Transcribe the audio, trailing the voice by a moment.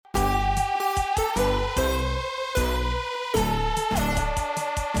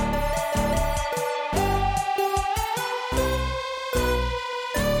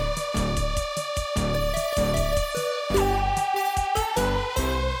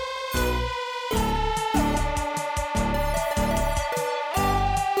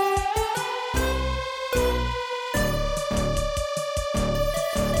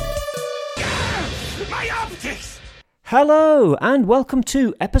Hello, and welcome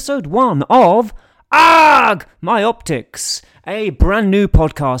to episode 1 of ARG! My Optics, a brand new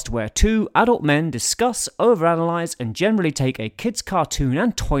podcast where two adult men discuss, overanalyze, and generally take a kid's cartoon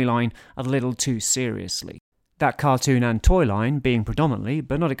and toy line a little too seriously. That cartoon and toy line being predominantly,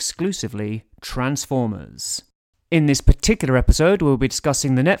 but not exclusively, Transformers. In this particular episode, we'll be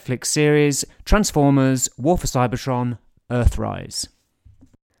discussing the Netflix series Transformers War for Cybertron Earthrise.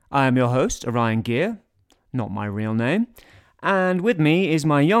 I am your host, Orion Gear, not my real name, and with me is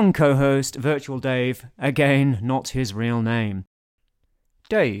my young co-host, Virtual Dave, again, not his real name.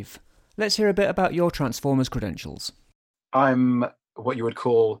 Dave, let's hear a bit about your Transformers credentials. I'm what you would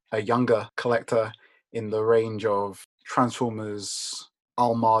call a younger collector in the range of Transformers,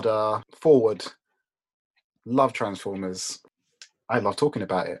 Armada, Forward. Love Transformers. I love talking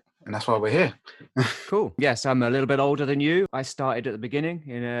about it, and that's why we're here. Cool. Yes, I'm a little bit older than you. I started at the beginning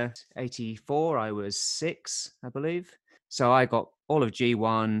in 84. I was 6, I believe. So I got all of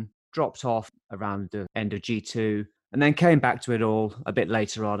G1, dropped off around the end of G2, and then came back to it all a bit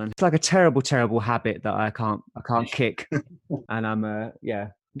later on. And it's like a terrible, terrible habit that I can't kick. And I'm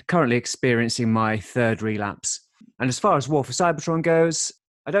currently experiencing my third relapse. And as far as War for Cybertron goes,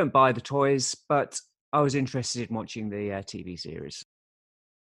 I don't buy the toys, but I was interested in watching the TV series.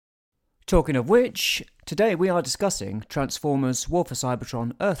 Talking of which, today we are discussing Transformers War for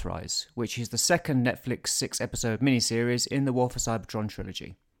Cybertron Earthrise, which is the second Netflix 6-episode miniseries in the War for Cybertron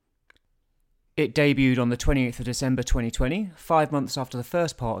trilogy. It debuted on the 28th of December 2020, 5 months after the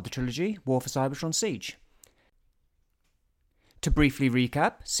first part of the trilogy, War for Cybertron Siege. To briefly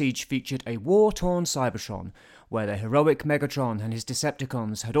recap, Siege featured a war-torn Cybertron, where the heroic Megatron and his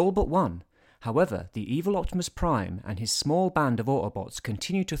Decepticons had all but won. However, the evil Optimus Prime and his small band of Autobots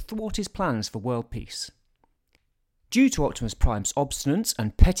continue to thwart his plans for world peace. Due to Optimus Prime's obstinance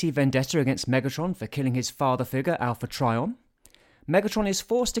and petty vendetta against Megatron for killing his father figure Alpha Trion, Megatron is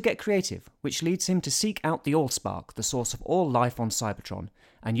forced to get creative, which leads him to seek out the Allspark, the source of all life on Cybertron,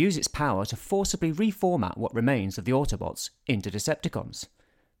 and use its power to forcibly reformat what remains of the Autobots into Decepticons.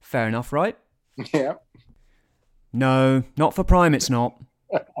 Fair enough, right? Yeah. No, not for Prime it's not.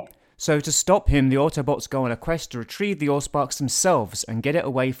 So to stop him, the Autobots go on a quest to retrieve the Allsparks themselves and get it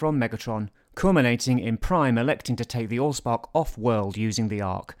away from Megatron, culminating in Prime electing to take the Allspark off-world using the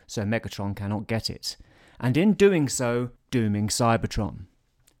Ark, so Megatron cannot get it. And in doing so, dooming Cybertron.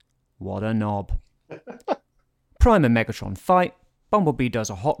 What a knob. Prime and Megatron fight, Bumblebee does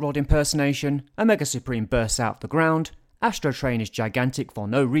a Hot Rod impersonation, Omega Supreme bursts out the ground, Astro Train is gigantic for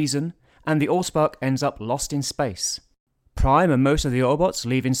no reason, and the Allspark ends up lost in space. Prime and most of the Autobots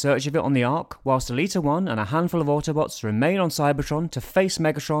leave in search of it on the Ark, whilst Elita 1 and a handful of Autobots remain on Cybertron to face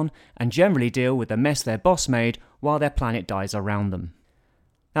Megatron and generally deal with the mess their boss made while their planet dies around them.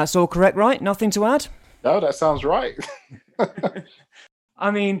 That's all correct, right? Nothing to add? No, that sounds right.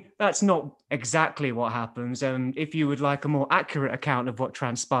 I mean, that's not exactly what happens. If you would like a more accurate account of what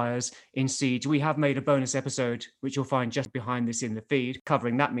transpires in Siege, we have made a bonus episode, which you'll find just behind this in the feed,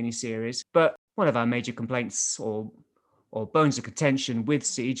 covering that miniseries. But one of our major complaints or bones of contention with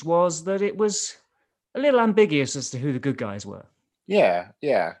Siege was that it was a little ambiguous as to who the good guys were. Yeah.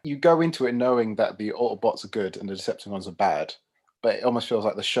 You go into it knowing that the Autobots are good and the Decepticons are bad, but it almost feels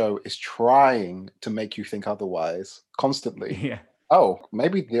like the show is trying to make you think otherwise constantly. Yeah. Oh,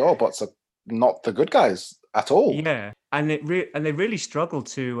 maybe the Autobots are not the good guys at all. Yeah, and they really struggled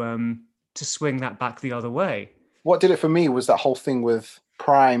to swing that back the other way. What did it for me was that whole thing with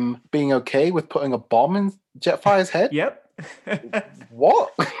Prime being okay with putting a bomb in Jetfire's head. Yep.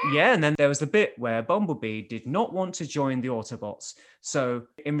 What? Yeah, and then there was the bit where Bumblebee did not want to join the Autobots. So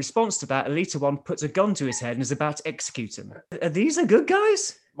in response to that, Elita 1 puts a gun to his head and is about to execute him. Are these the good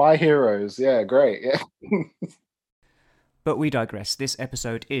guys? My heroes. Yeah, great. Yeah. But we digress. This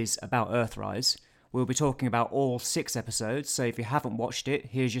episode is about Earthrise. We'll be talking about all 6 episodes, so if you haven't watched it,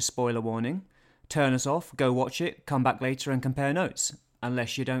 here's your spoiler warning. Turn us off, go watch it, come back later and compare notes.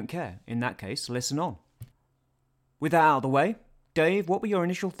 Unless you don't care. In that case, listen on. With that out of the way, Dave, what were your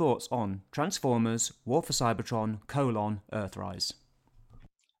initial thoughts on Transformers War for Cybertron: Earthrise?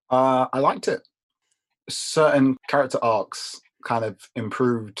 I liked it. Certain character arcs kind of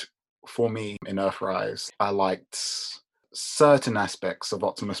improved for me in Earthrise. I liked certain aspects of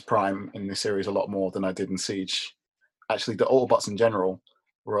Optimus Prime in this series a lot more than I did in Siege. Actually, the Autobots in general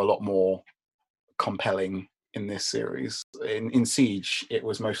were a lot more compelling in this series. In Siege, it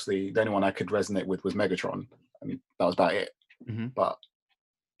was mostly the only one I could resonate with was Megatron. I mean, that was about it. Mm-hmm. But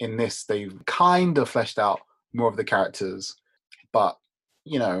in this, they've kind of fleshed out more of the characters, but,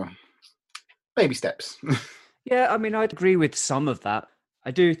 you know, baby steps. Yeah, I mean, I'd agree with some of that.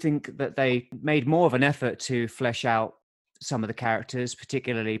 I do think that they made more of an effort to flesh out some of the characters,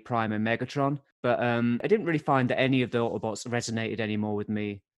 particularly Prime and Megatron. But I didn't really find that any of the Autobots resonated any more with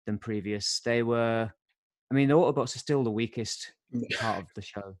me than previous. The Autobots are still the weakest part of the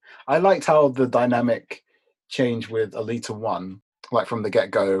show. I liked how the dynamic changed with Alita 1. Like from the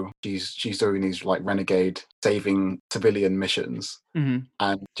get-go, she's doing these like renegade saving civilian missions, and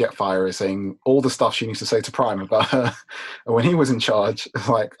Jetfire is saying all the stuff she needs to say to Prime about her. And when he was in charge, it's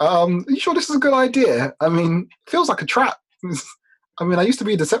like, are you sure this is a good idea? I mean, feels like a trap. I used to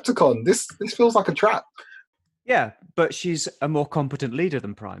be a Decepticon. This feels like a trap. Yeah, but she's a more competent leader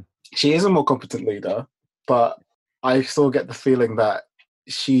than Prime. She is a more competent leader, but I still get the feeling that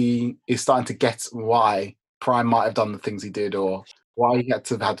she is starting to get why Prime might have done the things he did, or why he had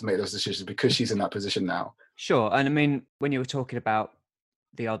to make those decisions, because she's in that position now. Sure. And I mean, when you were talking about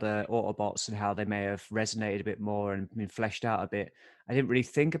the other Autobots and how they may have resonated a bit more and been fleshed out a bit, I didn't really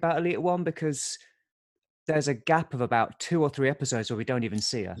think about Alita 1 because there's a gap of about 2 or 3 episodes where we don't even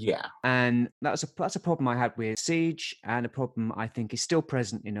see her. Yeah. And that's a problem I had with Siege, and a problem I think is still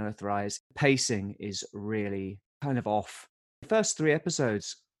present in Earthrise. Pacing is really kind of off. The first 3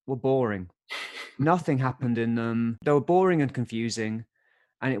 episodes were boring. Nothing happened in them. They were boring and confusing.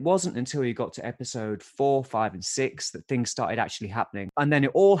 And it wasn't until you got to episode 4, 5, and 6 that things started actually happening. And then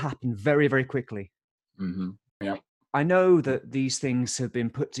it all happened very, very quickly. Mm-hmm. Yeah. I know that these things have been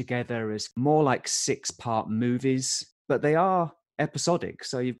put together as more like 6-part movies, but they are episodic.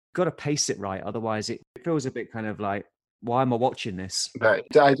 So you've got to pace it right. Otherwise, it feels a bit kind of like, why am I watching this? But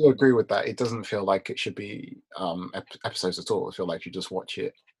I do agree with that. It doesn't feel like it should be episodes at all. I feel like you just watch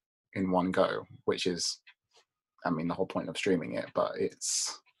it in one go, which is, the whole point of streaming it. But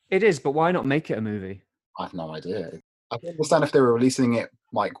it is, but why not make it a movie? I have no idea. I can understand if they were releasing it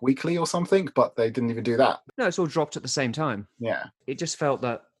like weekly or something, but they didn't even do that. No, it's all dropped at the same time. Yeah. It just felt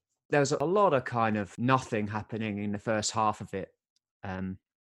that there was a lot of kind of nothing happening in the first half of it.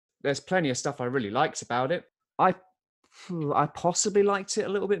 There's plenty of stuff I really liked about it. I possibly liked it a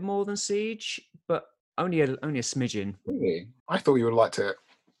little bit more than Siege, but only a smidgen. Really? I thought you would have liked it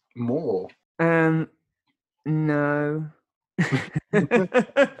more. No.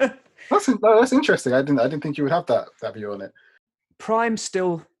 That's interesting. I didn't think you would have that view on it. Prime's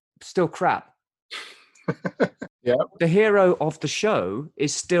still crap. Yeah. The hero of the show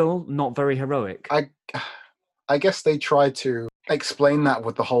is still not very heroic. I guess they tried to explain that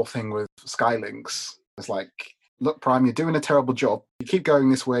with the whole thing with Skylinks. It's like, look, Prime, you're doing a terrible job. You keep going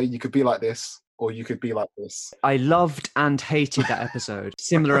this way, you could be like this, or you could be like this. I loved and hated that episode.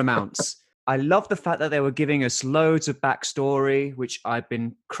 Similar amounts. I love the fact that they were giving us loads of backstory, which I've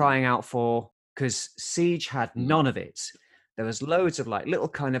been crying out for, because Siege had none of it. There was loads of like little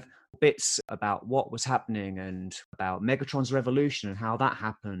kind of bits about what was happening and about Megatron's revolution and how that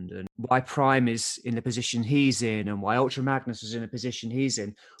happened and why Prime is in the position he's in and why Ultra Magnus was in the position he's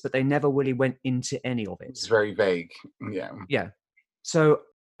in. But they never really went into any of it. It's very vague. Yeah. Yeah. So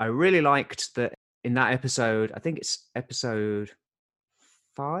I really liked that in that episode. I think it's episode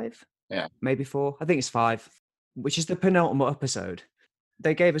 5. Yeah. Maybe 4. I think it's 5, which is the penultimate episode.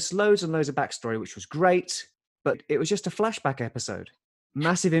 They gave us loads and loads of backstory, which was great, but it was just a flashback episode.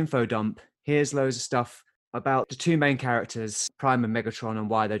 Massive info dump. Here's loads of stuff about the 2 main characters, Prime and Megatron, and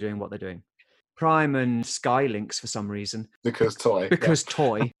why they're doing what they're doing. Prime and Skylinks for some reason. Because toy.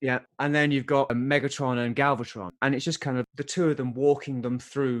 Toy, yeah. And then you've got Megatron and Galvatron. And it's just kind of the 2 of them walking them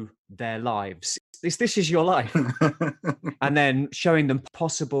through their lives. This is your life. And then showing them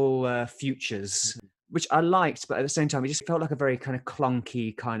possible futures, which I liked, but at the same time, it just felt like a very kind of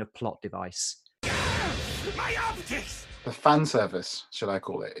clunky kind of plot device. My optics! The fan service, should I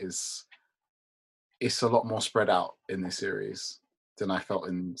call it, it's a lot more spread out in this series than I felt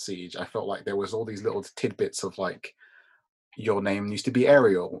in Siege. I felt like there was all these little tidbits of like, your name used to be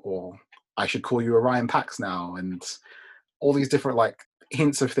Ariel, or I should call you Orion Pax now, and all these different like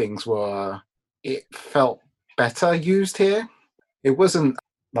hints of things it felt better used here. It wasn't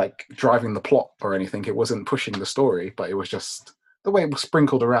like driving the plot or anything. It wasn't pushing the story, but it was just the way it was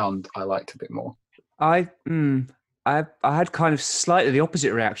sprinkled around. I liked a bit more. I had kind of slightly the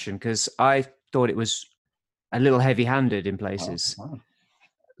opposite reaction because I thought it was a little heavy-handed in places. Oh.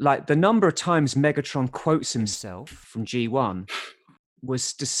 Like the number of times Megatron quotes himself from G1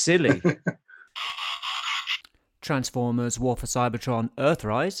 was just silly. Transformers War for Cybertron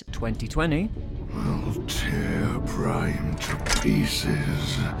Earthrise 2020. I'll tear Prime to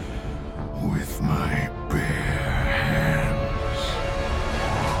pieces with my bare hands.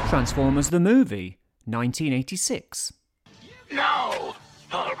 Transformers the Movie 1986. No!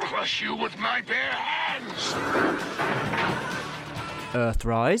 I'll crush you with my bare hands!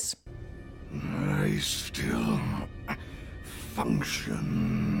 Earthrise. I still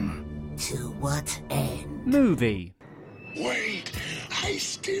function. To what end? Movie. Wait, I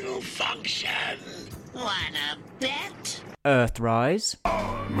still function. Wanna bet? Earthrise.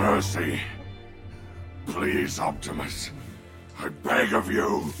 Mercy. Please, Optimus. I beg of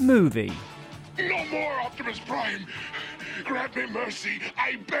you. Movie. No more Optimus Prime. Grant me mercy.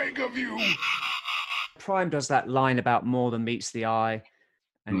 I beg of you. Prime does that line about more than meets the eye.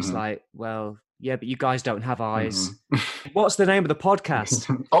 And it's like, well, yeah, but you guys don't have eyes. What's the name of the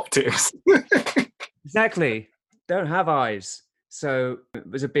podcast? Optimus. Exactly. Don't have eyes. So it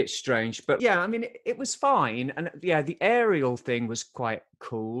was a bit strange. But yeah, I mean, it was fine. And yeah, the aerial thing was quite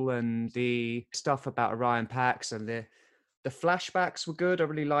cool. And the stuff about Orion Pax and the flashbacks were good. I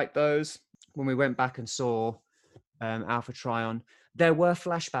really liked those. When we went back and saw Alpha Trion, there were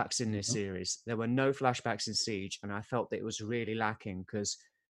flashbacks in this series. There were no flashbacks in Siege. And I felt that it was really lacking because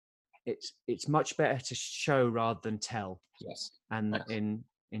it's much better to show rather than tell. Yes. And Yes.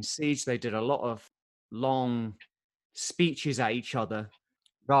 in Siege, they did a lot of long speeches at each other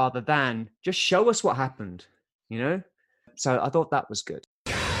rather than just show us what happened, you know? So I thought that was good.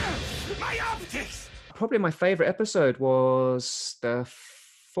 My optics! Probably my favorite episode was the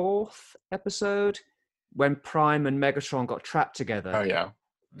 4th episode when Prime and Megatron got trapped together. Oh yeah.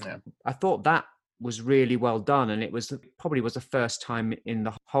 Yeah. I thought that was really well done, and it was probably was the first time in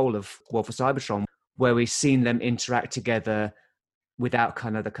the whole of War for Cybertron where we've seen them interact together without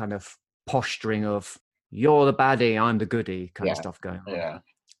the kind of posturing of you're the baddie, I'm the goodie kind of stuff going on. Yeah.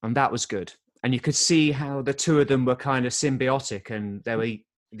 And that was good. And you could see how the two of them were kind of symbiotic, and they were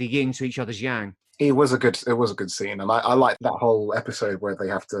the yin to each other's yang. It was a good scene, and I like that whole episode where they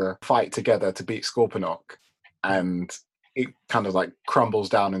have to fight together to beat Scorponok, and it kind of like crumbles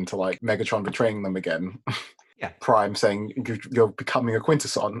down into like Megatron betraying them again. Yeah. Prime saying you're becoming a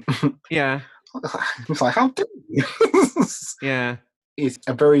Quintesson. Yeah. It's like, how dare you? Yeah. It's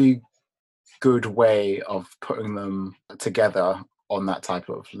a very good way of putting them together on that type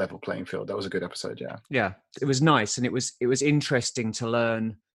of level playing field. That was a good episode, yeah. Yeah. It was nice, and it was interesting to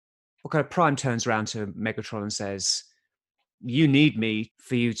learn. What kind of Prime turns around to Megatron and says, you need me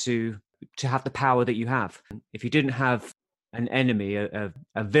for you to have the power that you have. If you didn't have an enemy, a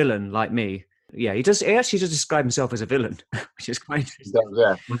villain like me, yeah, he actually does describe himself as a villain, which is quite interesting.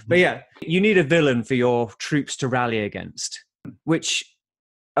 Yeah. But yeah, you need a villain for your troops to rally against, which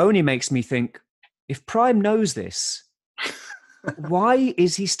only makes me think, if Prime knows this, why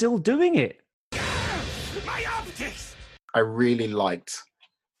is he still doing it? My optics! I really liked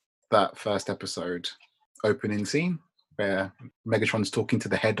that first episode opening scene where Megatron's talking to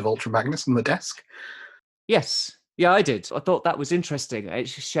the head of Ultra Magnus on the desk. Yes. Yeah, I did. I thought that was interesting.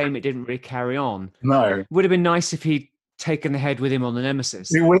 It's a shame it didn't really carry on. No. Would have been nice if he'd taken the head with him on the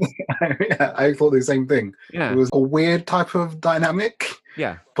Nemesis. Yeah, I thought the same thing. Yeah. It was a weird type of dynamic,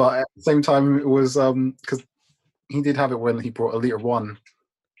 Yeah. but at the same time it was because he did have it when he brought Elita 1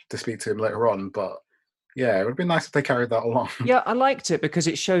 to speak to him later on, but yeah, it would have been nice if they carried that along. Yeah, I liked it because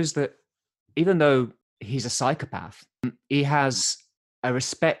it shows that even though he's a psychopath, he has a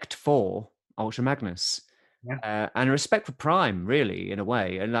respect for Ultra Magnus. Yeah. And a respect for Prime, really, in a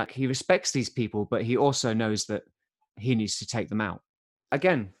way. And like he respects these people, but he also knows that he needs to take them out.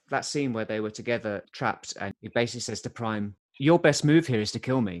 Again, that scene where they were together, trapped, and he basically says to Prime, your best move here is to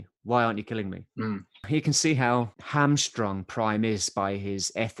kill me. Why aren't you killing me? Mm. You can see how hamstrung Prime is by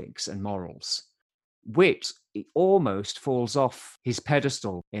his ethics and morals, which he almost falls off his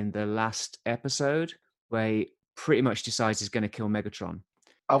pedestal in the last episode, where he pretty much decides he's going to kill Megatron.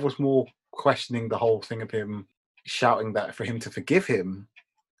 I was more questioning the whole thing of him shouting that for him to forgive him,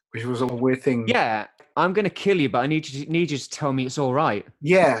 which was a weird thing. Yeah, I'm going to kill you, but I need you to tell me it's all right.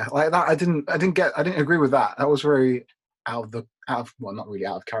 Yeah, like that. I didn't agree with that. That was very well, not really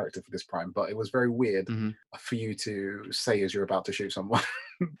out of character for this Prime, but it was very weird for you to say as you're about to shoot someone.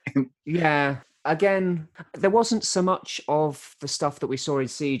 Yeah. Again, there wasn't so much of the stuff that we saw in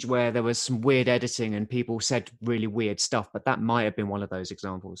Siege where there was some weird editing and people said really weird stuff, but that might have been one of those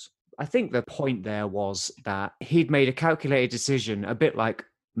examples. I think the point there was that he'd made a calculated decision, a bit like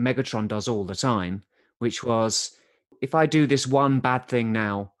Megatron does all the time, which was, if I do this one bad thing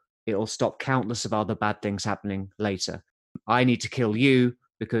now, it'll stop countless of other bad things happening later. I need to kill you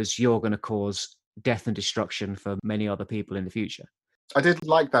because you're going to cause death and destruction for many other people in the future. I did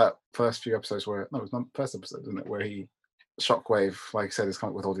like that first few episodes where, no, it was not the first episode, isn't it? Where Shockwave, like I said, has come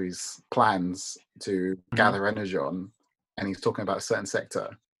up with all these plans to gather Energon, and he's talking about a certain sector.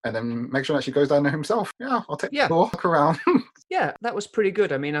 And then Megatron actually goes down there himself. Yeah, I'll take a walk around. Yeah, that was pretty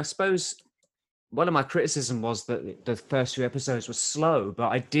good. I mean, I suppose one of my criticism was that the first few episodes were slow, but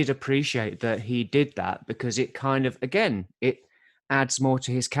I did appreciate that he did that because it kind of, again, it adds more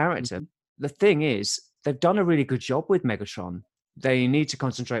to his character. The thing is, they've done a really good job with Megatron. They need to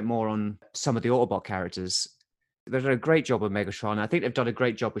concentrate more on some of the Autobot characters. They've done a great job with Megatron. I think they've done a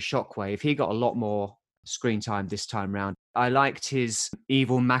great job with Shockwave. He got a lot more screen time this time round. I liked his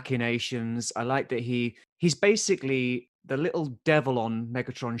evil machinations. I like that he's basically the little devil on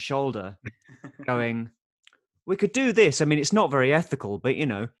Megatron's shoulder going, we could do this. I mean, it's not very ethical, but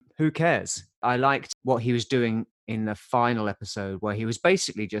who cares? I liked what he was doing in the final episode where he was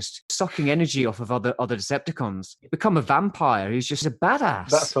basically just sucking energy off of other Decepticons. Become a vampire. He's just a badass.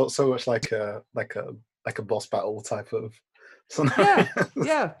 That felt so much like a boss battle type of scenario.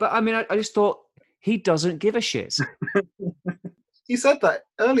 Yeah. But I mean, I just thought he doesn't give a shit. He said that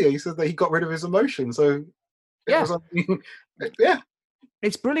earlier. He said that he got rid of his emotion. So yeah.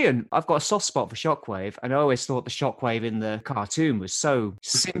 It's brilliant. I've got a soft spot for Shockwave, and I always thought the Shockwave in the cartoon was so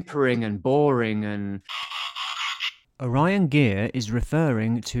simpering and boring. And Orion Gear is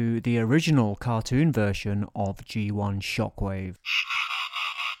referring to the original cartoon version of G1 Shockwave.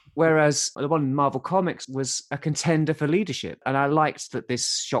 Whereas the one in Marvel Comics was a contender for leadership. And I liked that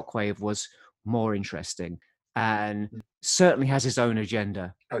this Shockwave was more interesting and certainly has his own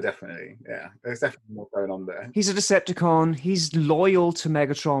agenda. Oh, definitely. Yeah. There's definitely more going on there. He's a Decepticon. He's loyal to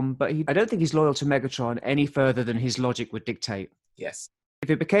Megatron, but I don't think he's loyal to Megatron any further than his logic would dictate. Yes. If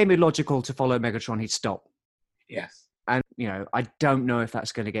it became illogical to follow Megatron, he'd stop. Yes. And, I don't know if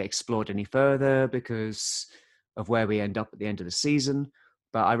that's going to get explored any further because of where we end up at the end of the season.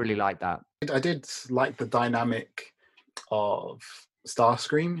 But I really like that. I did like the dynamic of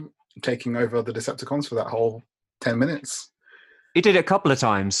Starscream taking over the Decepticons for that whole 10 minutes. He did it a couple of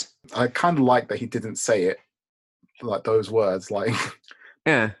times. I kind of like that he didn't say it, like those words, like,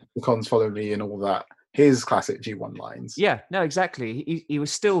 yeah, the cons follow me and all that. His classic G1 lines. Yeah, no, exactly. He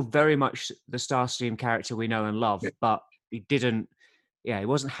was still very much the Starscream character we know and love, but he wasn't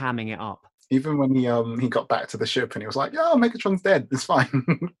hamming it up. Even when he got back to the ship and he was like, "Oh, Megatron's dead. It's fine.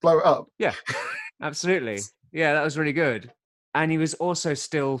 Blow it up." Yeah, absolutely. Yeah, that was really good. And he was also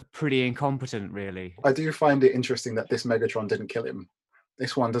still pretty incompetent, really. I do find it interesting that this Megatron didn't kill him.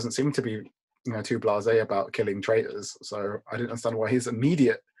 This one doesn't seem to be, too blasé about killing traitors. So I didn't understand why his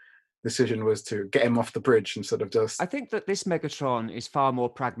immediate decision was to get him off the bridge instead of just... I think that this Megatron is far more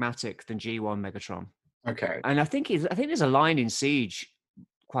pragmatic than G1 Megatron. Okay. And I think there's a line in Siege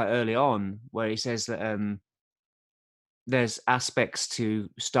quite early on where he says that there's aspects to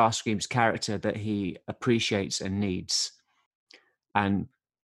Starscream's character that he appreciates and needs. And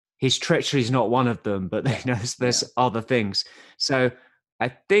his treachery is not one of them, but there's other things. So I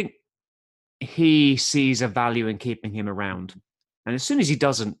think he sees a value in keeping him around. And as soon as he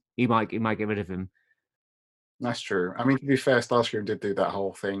doesn't, he might get rid of him. That's true. I mean, to be fair, Starscream did do that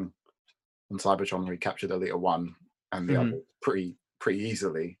whole thing on Cybertron where he captured Elita 1 and the other pretty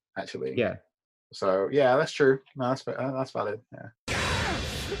easily, actually. Yeah. So, yeah, that's true. No, that's valid. Yeah.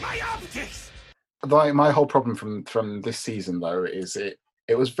 My optics! My whole problem from this season, though, is it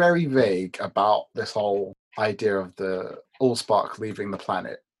was very vague about this whole idea of the Allspark leaving the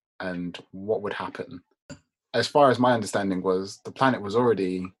planet and what would happen. As far as my understanding was, the planet was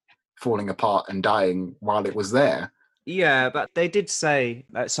already falling apart and dying while it was there. Yeah, but they did say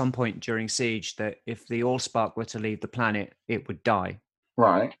at some point during Siege that if the Allspark were to leave the planet, it would die.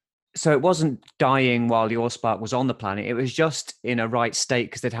 Right. So it wasn't dying while the Allspark was on the planet. It was just in a right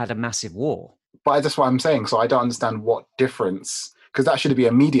state because they'd had a massive war. But that's what I'm saying. So I don't understand what difference, because that should be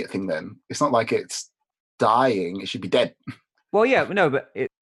an immediate thing then. It's not like it's dying. It should be dead. Well, yeah, no, but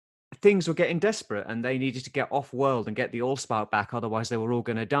things were getting desperate and they needed to get off world and get the Allspark back. Otherwise, they were all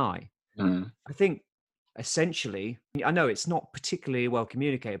going to die. I think essentially, I know it's not particularly well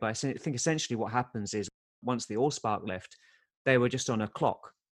communicated, but I think essentially what happens is once the Allspark left, they were just on a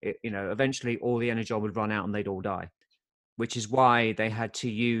clock. Eventually all the Energon would run out and they'd all die, which is why they had to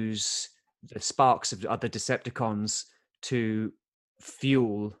use the sparks of other Decepticons to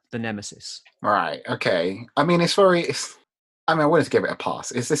fuel the Nemesis. Right. Okay. I mean, I wanted to give it a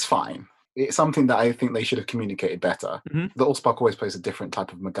pass. Is this fine? It's something that I think they should have communicated better. Mm-hmm. The Allspark always plays a different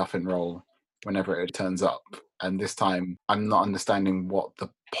type of MacGuffin role whenever it turns up. And this time, I'm not understanding what the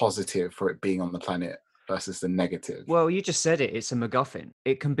positive for it being on the planet versus the negative. Well, you just said it. It's a MacGuffin.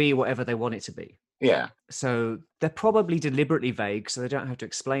 It can be whatever they want it to be. Yeah. So they're probably deliberately vague, so they don't have to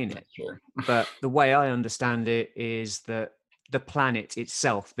explain it. That's true. But the way I understand it is that the planet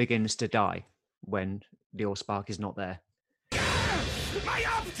itself begins to die when the Allspark is not there. My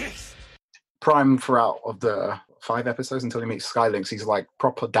optics! Prime throughout of the 5 episodes until he meets Skylynx, he's like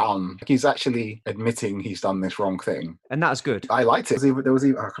proper down. Like, he's actually admitting he's done this wrong thing. And that's good. I liked it. There was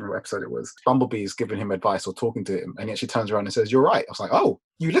even, I can't remember what episode it was. Bumblebee's giving him advice or talking to him, and he actually turns around and says, "You're right." I was like, "Oh,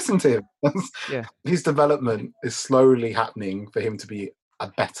 you listen to him." Yeah. His development is slowly happening for him to be a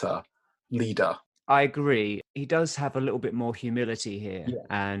better leader. I agree. He does have a little bit more humility here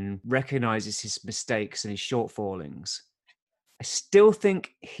and recognizes his mistakes and his shortfallings. I still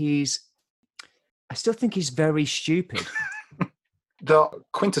think he's very stupid. The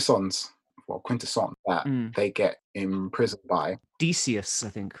quintessson that they get imprisoned by Decius, I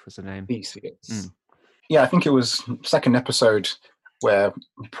think was the name. Theseus. Yeah, I think it was second episode where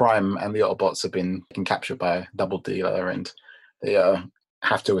Prime and the Autobots have been captured by Double Dealer, and they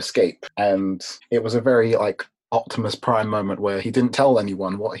have to escape. And it was a very like Optimus Prime moment where he didn't tell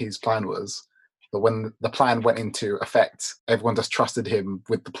anyone what his plan was. But when the plan went into effect, everyone just trusted him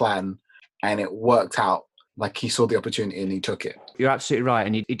with the plan, and it worked out. Like, he saw the opportunity and he took it. You're absolutely right.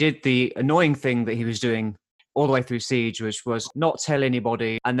 And he did the annoying thing that he was doing all the way through Siege, which was not tell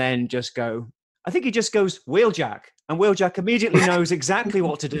anybody and then just go. I think he just goes, Wheeljack. And Wheeljack immediately knows exactly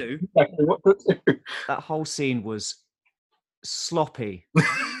what to do. Exactly what to do. That whole scene was sloppy.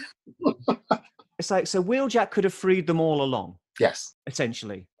 It's like, so Wheeljack could have freed them all along. Yes.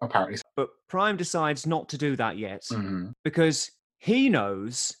 Essentially. Apparently. But Prime decides not to do that yet because he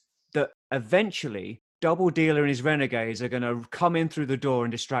knows that eventually Double Dealer and his renegades are going to come in through the door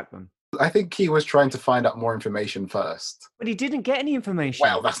and distract them. I think he was trying to find out more information first. But he didn't get any information.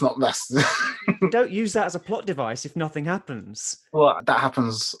 Well, that's Don't use that as a plot device if nothing happens. Well, that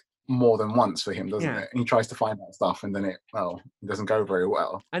happens more than once for him, doesn't Yeah. it? He tries to find out stuff and then it doesn't go very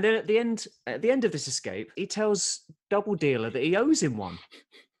well. And then at the end of this escape, he tells Double Dealer that he owes him one.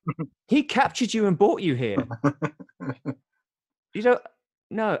 He captured you and brought you here. You don't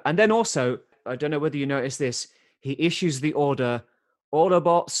know. And then also, I don't know whether you noticed this, he issues the order,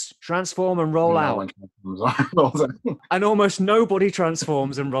 Autobots transform and roll out. And almost nobody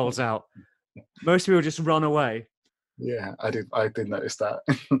transforms and rolls out. Most people just run away. Yeah, I did notice that.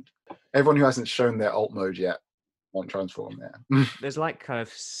 Everyone who hasn't shown their alt mode yet won't transform there. There's like kind of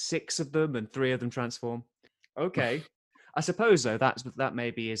 6 of them and 3 of them transform. Okay. I suppose though that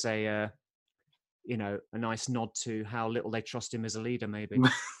maybe is a nice nod to how little they trust him as a leader, maybe.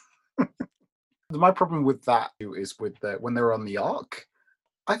 My problem with that is with when they were on the Ark,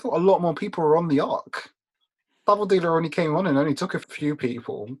 I thought a lot more people were on the Ark. Double Dealer only came on and only took a few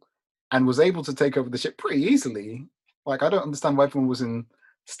people and was able to take over the ship pretty easily. Like, I don't understand why everyone was in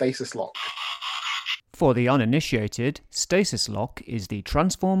stasis lock. For the uninitiated, stasis lock is the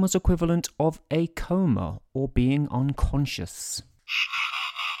Transformers equivalent of a coma or being unconscious.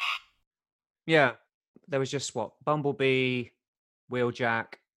 Yeah, there was just Bumblebee,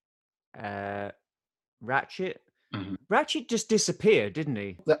 Wheeljack, Ratchet. Mm-hmm. Ratchet just disappeared, didn't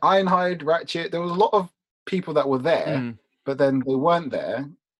he? The Ironhide, Ratchet, there was a lot of people that were there, but then they weren't there,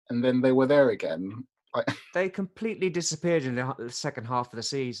 and then they were there again. They completely disappeared in the second half of the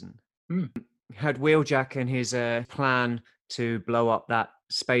season. Had Wheeljack and his plan to blow up that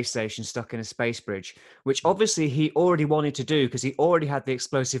space station stuck in a space bridge, which obviously he already wanted to do because he already had the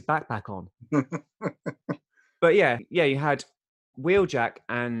explosive backpack on. But yeah, you had Wheeljack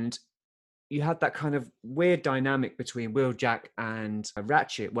and you had that kind of weird dynamic between Wheeljack and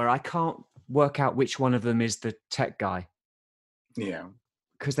Ratchet where I can't work out which one of them is the tech guy. Yeah.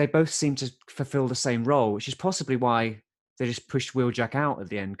 Because they both seem to fulfill the same role, which is possibly why they just pushed Wheeljack out at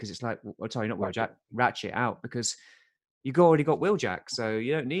the end. Because it's like, sorry, not Wheeljack, Ratchet out, because you've already got Wheeljack, so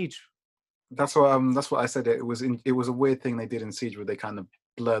you don't need. That's what I said. It was a weird thing they did in Siege where they kind of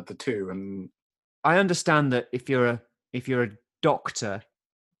blurred the two. And I understand that if you're a doctor,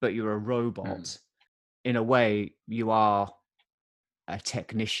 but you're a robot, in a way you are a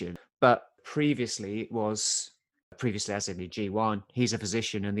technician. But previously as in the G1, he's a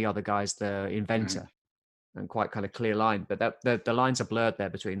physician and the other guy's the inventor. And quite kind of clear line, but the lines are blurred there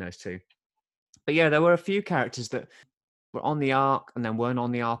between those two. But yeah, there were a few characters that were on the Ark and then weren't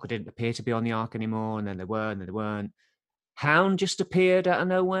on the Ark or didn't appear to be on the Ark anymore, and then they were and then they weren't. Hound just appeared out of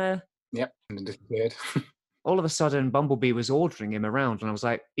nowhere. Yep, and then disappeared. All of a sudden, Bumblebee was ordering him around, and I was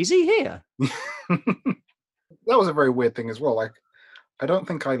like, is he here? That was a very weird thing as well. Like, I don't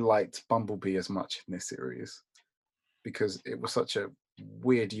think I liked Bumblebee as much in this series because it was such a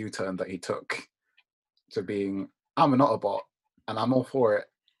weird U-turn that he took to being, I'm an Autobot and I'm all for it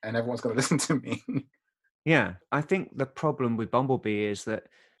and everyone's going to listen to me. Yeah, I think the problem with Bumblebee is that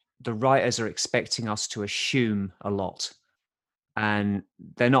the writers are expecting us to assume a lot and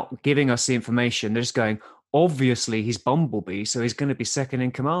they're not giving us the information. They're just going, obviously he's Bumblebee, so he's going to be second in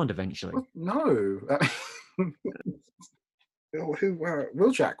command eventually. No.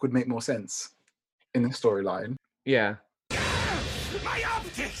 Wheeljack would make more sense in the storyline. Yeah. My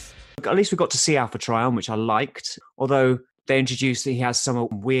optics! At least we got to see Alpha Trion, which I liked. Although they introduced that he has some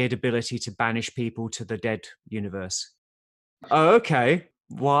weird ability to banish people to the dead universe. Oh, okay.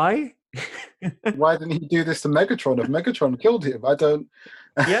 Why? Why didn't he do this to Megatron if Megatron killed him? I don't.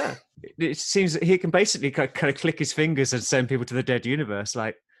 Yeah. It seems that he can basically kind of click his fingers and send people to the dead universe.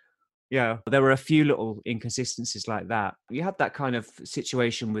 Like, yeah, there were a few little inconsistencies like that. You had that kind of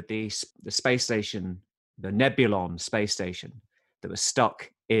situation with the space station, the Nebulon space station, that was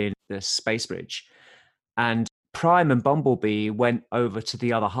stuck in the space bridge. And Prime and Bumblebee went over to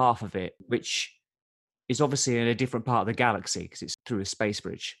the other half of it, which is obviously in a different part of the galaxy because it's through a space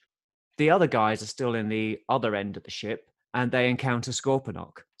bridge. The other guys are still in the other end of the ship, and they encounter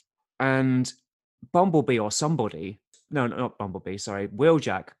Scorponok. And Bumblebee or somebody, no, not Bumblebee, sorry,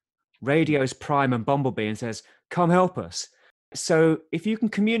 Wheeljack, radios Prime and Bumblebee and says, come help us. So if you can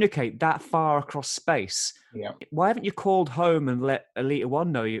communicate that far across space, Yeah. why haven't you called home and let Elita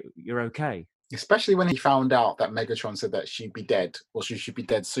 1 know you're okay? Especially when he found out that Megatron said that she'd be dead, or she should be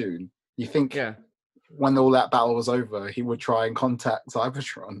dead soon. You think when all that battle was over, he would try and contact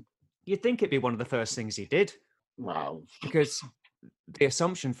Cybertron. You'd think it'd be one of the first things he did. Wow. Because the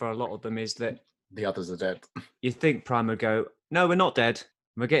assumption for a lot of them is that the others are dead. You think Prime would go, no, we're not dead.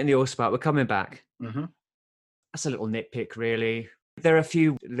 We're getting the Allspark. We're coming back. Mm-hmm. That's a little nitpick, really. There are a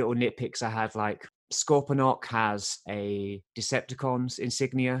few little nitpicks I had, like Scorponok has a Decepticon's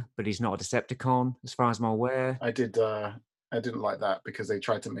insignia, but he's not a Decepticon, as far as I'm aware. I didn't like that because they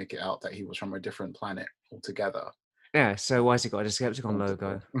tried to make it out that he was from a different planet altogether. Yeah, so why has he got a Decepticon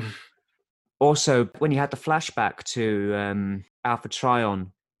logo? Also, when you had the flashback to Alpha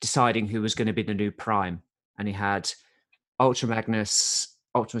Trion deciding who was going to be the new Prime, and he had Ultra Magnus,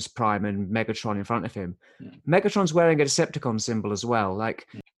 Optimus Prime, and Megatron in front of him. Megatron's wearing a Decepticon symbol as well,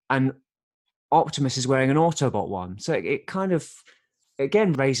 and Optimus is wearing an Autobot one. So it kind of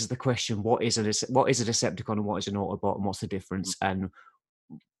again raises the question: what is a Decepticon and what is an Autobot, and what's the difference? And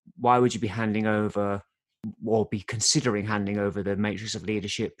why would you be handing over or be considering handing over the matrix of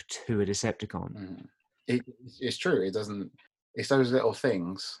leadership to a Decepticon? It's true. It doesn't. It's those little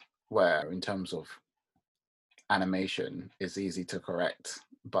things where, in terms of animation, it's easy to correct,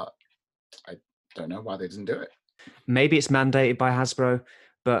 but I don't know why they didn't do it. Maybe it's mandated by Hasbro,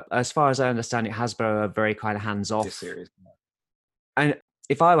 but as far as I understand it, Hasbro are very kind of hands-off. This series. And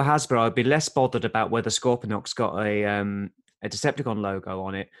if I were Hasbro, I'd be less bothered about whether Scorponok's got a Decepticon logo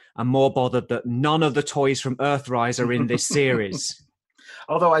on it, and more bothered that none of the toys from Earthrise are in this series.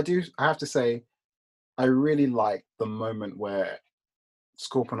 Although I have to say, I really like the moment where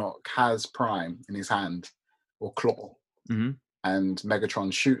Scorponok has Prime in his hand, or claw, and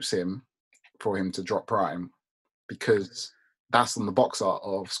Megatron shoots him for him to drop Prime, because that's on the box art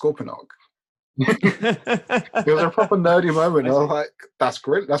of Scorponok. It was a proper nerdy moment. I was like, that's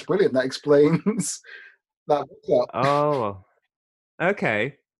great. That's brilliant. That explains that box art. Oh,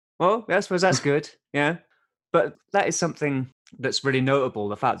 okay. Well, I suppose that's good. Yeah. But that is something that's really notable,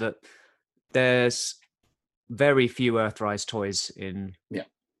 the fact that there's very few Earthrise toys in the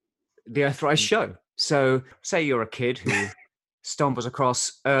Earthrise show. So say you're a kid who stumbles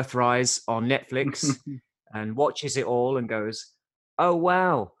across Earthrise on Netflix and watches it all and goes, oh,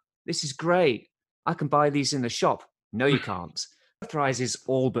 wow, this is great. I can buy these in the shop. No, you can't. Earthrise is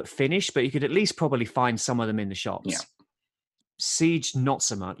all but finished, but you could at least probably find some of them in the shops. Yeah. Siege, not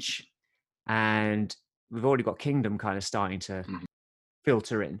so much. And we've already got Kingdom kind of starting to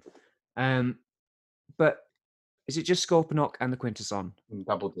filter in. But is it just Scorponok and the Quintesson?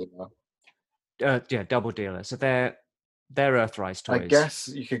 Double Dealer. Yeah, Double Dealer. So they're Earthrise toys. I guess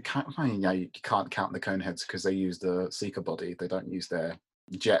you could count. You can't count the Coneheads because they use the Seeker body. They don't use their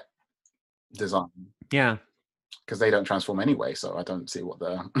jet design. Yeah. Because they don't transform anyway, so I don't see what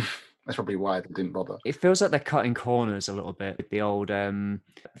the... That's probably why they didn't bother. It feels like they're cutting corners a little bit with the old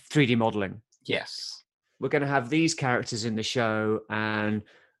 3D modeling. Yes. We're going to have these characters in the show, and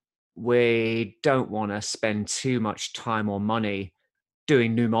we don't want to spend too much time or money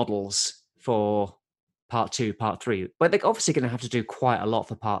doing new models for part 2, part 3. But they're obviously going to have to do quite a lot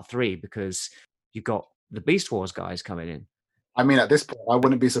for part 3 because you've got the Beast Wars guys coming in. I mean, at this point, I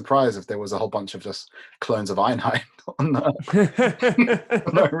wouldn't be surprised if there was a whole bunch of just clones of Ironhide on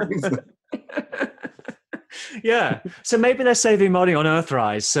for no reason. Yeah. So maybe they're saving money on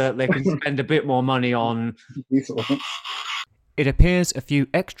Earthrise so they can spend a bit more money on... It appears a few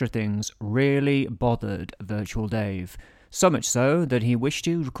extra things really bothered Virtual Dave. So much so that he wished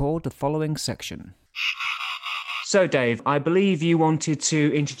to record the following section. So, Dave, I believe you wanted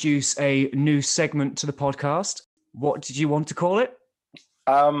to introduce a new segment to the podcast. What did you want to call it?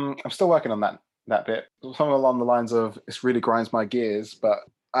 I'm still working on that bit. Something along the lines of "This really grinds my gears," but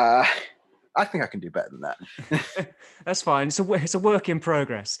I think I can do better than that. That's fine. It's a work in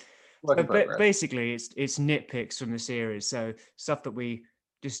progress. Work So in progress. basically, it's nitpicks from the series. So stuff that we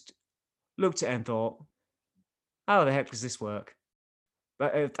just looked at and thought, how the heck does this work?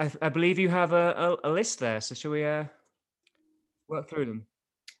 But I believe you have a list there. So shall we work through them?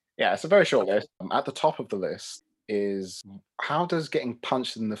 Yeah, it's a very short list. At the top of the list is how does getting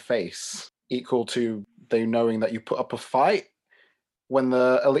punched in the face equal to they knowing that you put up a fight when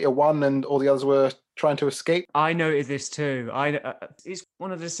the Elita won and all the others were trying to escape? I noted this too. It's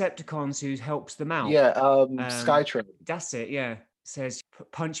one of the Decepticons who helps them out. Yeah, Skytrade. That's it. Yeah, says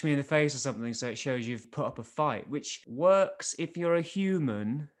punch me in the face or something, so it shows you've put up a fight, which works if you're a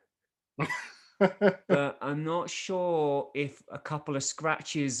human. But I'm not sure if a couple of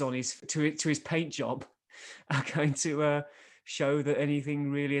scratches on his paint job are going to show that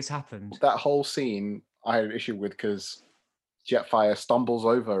anything really has happened. That whole scene I had an issue with because Jetfire stumbles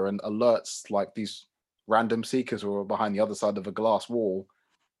over and alerts like these random seekers who are behind the other side of a glass wall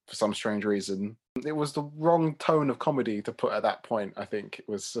for some strange reason. It was the wrong tone of comedy to put at that point. I think it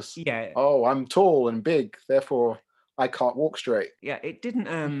was just, oh, I'm tall and big, therefore I can't walk straight. Yeah, it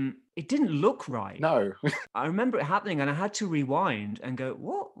didn't look right. No. I remember it happening and I had to rewind and go,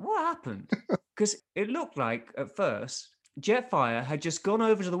 what happened? Because it looked like at first Jetfire had just gone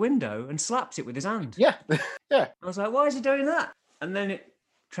over to the window and slapped it with his hand. Yeah. Yeah. I was like, why is he doing that? And then it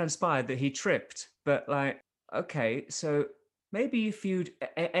transpired that he tripped. But like, okay, so maybe if you'd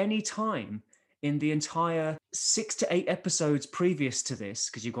at any time in the entire 6 to 8 episodes previous to this,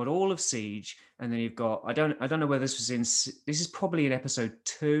 because you've got all of Siege, and then you've got I don't know whether this was in. This is probably in episode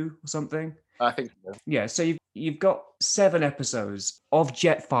 2 or something. I think so. Yeah, so you've got 7 episodes of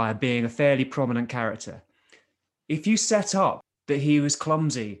Jetfire being a fairly prominent character. If you set up that he was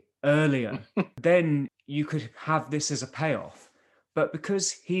clumsy earlier, then you could have this as a payoff. But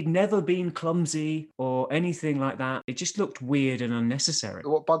because he'd never been clumsy or anything like that, it just looked weird and unnecessary.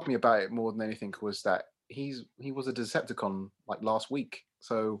 What bugged me about it more than anything was that he was a Decepticon like last week.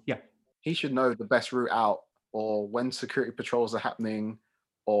 So yeah, he should know the best route out or when security patrols are happening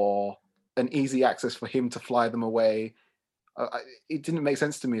or an easy access for him to fly them away. It didn't make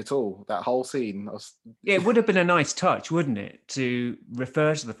sense to me at all, that whole scene. Yeah, it would have been a nice touch, wouldn't it, to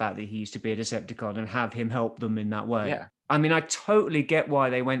refer to the fact that he used to be a Decepticon and have him help them in that way. Yeah. I mean, I totally get why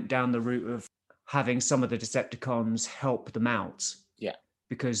they went down the route of having some of the Decepticons help them out. Yeah.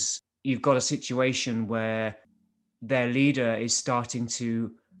 Because you've got a situation where their leader is starting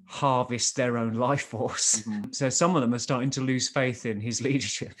to harvest their own life force. Mm-hmm. So some of them are starting to lose faith in his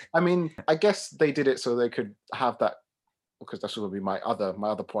leadership. I mean, I guess they did it so they could have that, because that's going to be my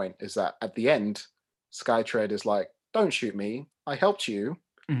other point, is that at the end, Skytrade is like, don't shoot me. I helped you.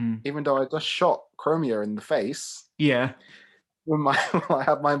 Mm-hmm. Even though I just shot Chromia in the face. Yeah. When I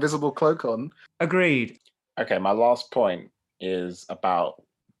have my invisible cloak on. Agreed. Okay, my last point is about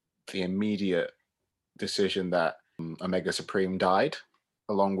the immediate decision that Omega Supreme died,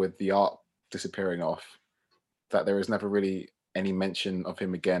 along with the Ark disappearing off. That there is never really any mention of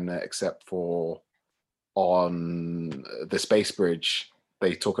him again, except for on the space bridge.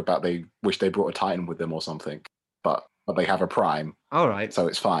 They talk about they wish they brought a Titan with them or something, but they have a Prime. All right. So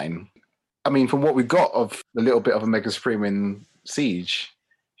it's fine. I mean, from what we got of the little bit of Omega Supreme in Siege,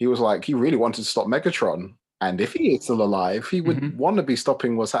 he was like, he really wanted to stop Megatron. And if he is still alive, he would want to be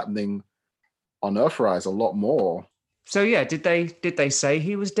stopping what's happening on Earthrise a lot more. So yeah, did they say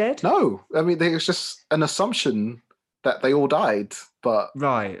he was dead? No. I mean, it's just an assumption that they all died. But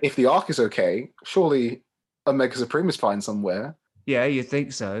right. If the Ark is okay, surely Omega Supreme is fine somewhere. Yeah, you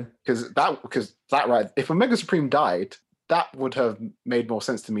think so? Because that right, if Omega Supreme died, that would have made more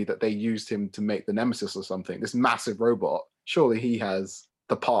sense to me that they used him to make the Nemesis or something. This massive robot. Surely he has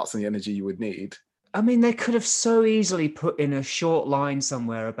the parts and the energy you would need. I mean, they could have so easily put in a short line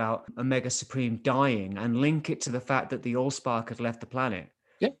somewhere about Omega Supreme dying and link it to the fact that the Allspark had left the planet.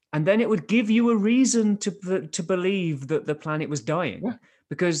 Yeah. And then it would give you a reason to believe that the planet was dying. Yeah.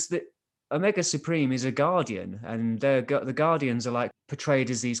 Because the Omega Supreme is a guardian, and the Guardians are like portrayed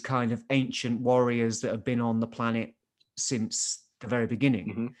as these kind of ancient warriors that have been on the planet since the very beginning.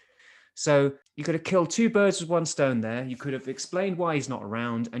 Mm-hmm. So you could have killed 2 birds with 1 stone there. You could have explained why he's not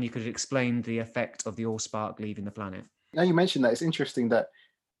around, and you could have explained the effect of the Allspark leaving the planet. Now you mentioned that, it's interesting that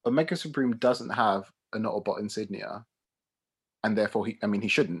Omega Supreme doesn't have an Autobot insignia, and therefore he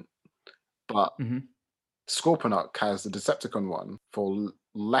shouldn't. But Scorponok has the Decepticon one for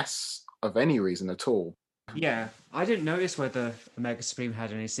less of any reason at all. Yeah, I didn't notice whether Omega Supreme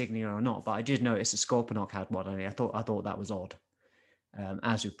had an insignia or not, but I did notice that Scorponok had one, and I thought that was odd,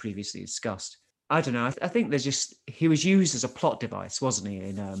 as we previously discussed. I don't know. I think there's just he was used as a plot device, wasn't he,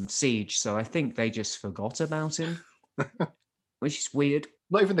 in Siege? So I think they just forgot about him, which is weird.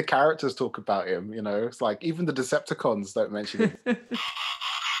 Not even the characters talk about him, you know. It's like even the Decepticons don't mention him.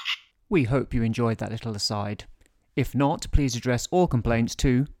 We hope you enjoyed that little aside. If not, please address all complaints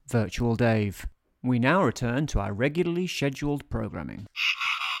to Virtual Dave. We now return to our regularly scheduled programming.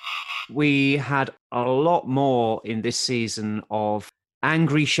 We had a lot more in this season of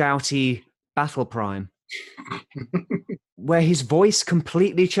angry, shouty Battle Prime, where his voice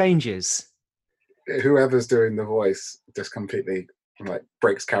completely changes. Whoever's doing the voice just completely like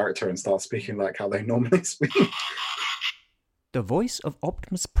breaks character and starts speaking like how they normally speak. The voice of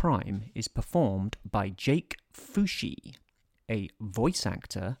Optimus Prime is performed by Jake Fushi, a voice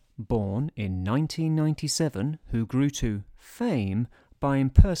actor born in 1997 who grew to fame by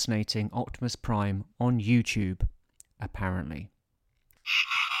impersonating Optimus Prime on YouTube, apparently.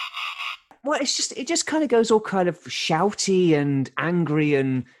 Well, it just kind of goes all kind of shouty and angry,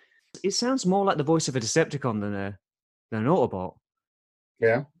 and it sounds more like the voice of a Decepticon than an Autobot.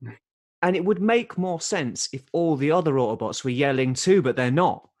 Yeah. And it would make more sense if all the other Autobots were yelling too, but they're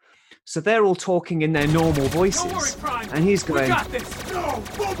not. So they're all talking in their normal voices. Don't worry, Prime. And he's We going, got this. No,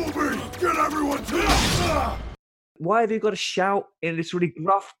 Bumblebee, get everyone to the... why have you got to shout in this really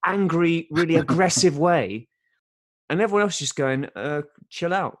gruff, angry, really aggressive way? And everyone else is just going,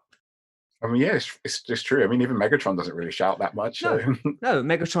 chill out. I mean, yeah, it's just true. I mean, even Megatron doesn't really shout that much. No, So. no,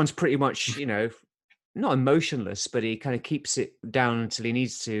 Megatron's pretty much, not emotionless, but he kind of keeps it down until he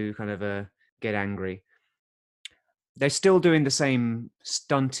needs to kind of get angry. They're still doing the same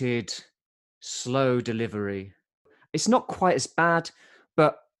stunted, slow delivery. It's not quite as bad,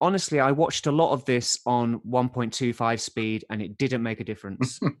 but honestly, I watched a lot of this on 1.25 speed and it didn't make a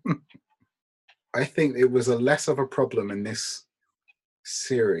difference. I think it was a less of a problem in this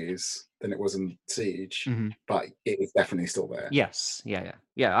series than it was in Siege, but it is definitely still there. Yes, yeah.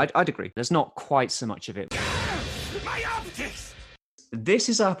 I'd agree. There's not quite so much of it. My optics! This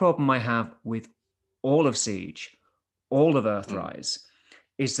is our problem I have with all of Siege, all of Earthrise,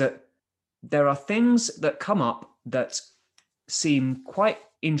 is that there are things that come up that seem quite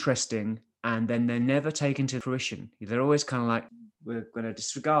interesting and then they're never taken to fruition. They're always kind of like, we're going to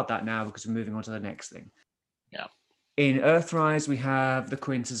disregard that now because we're moving on to the next thing. Yeah. In Earthrise, we have the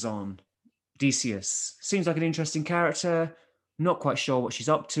Quintesson, Decius. Seems like an interesting character, not quite sure what she's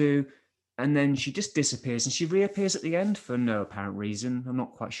up to, and then she just disappears and she reappears at the end for no apparent reason. I'm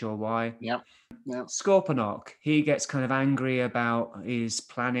not quite sure why. Yeah. Scorponok, he gets kind of angry about his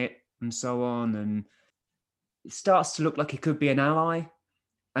planet and so on, and it starts to look like he could be an ally,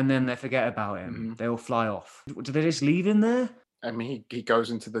 and then they forget about him. They all fly off. Do they just leave him there? I mean, he goes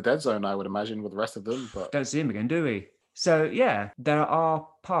into the dead zone, I would imagine, with the rest of them. But Don't see him again, do we? So, yeah, there are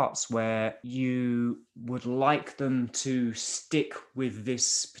parts where you would like them to stick with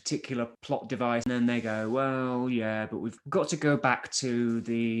this particular plot device, and then they go, well, yeah, but we've got to go back to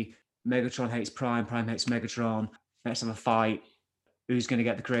the Megatron hates Prime, Prime hates Megatron, let's have a fight, who's going to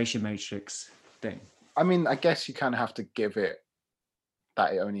get the creation matrix thing. I mean, I guess you kind of have to give it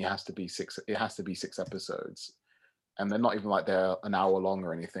that it only has to be six. It has to be 6 episodes, and they're not even like they're an hour long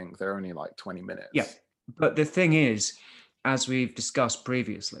or anything. They're only like 20 minutes. Yeah, but the thing is, as we've discussed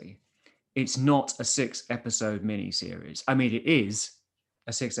previously, it's not a 6-episode miniseries. I mean, it is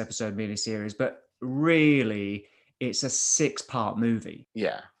a 6-episode miniseries, but really, it's a 6-part movie.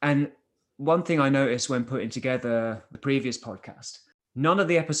 Yeah. And one thing I noticed when putting together the previous podcast, none of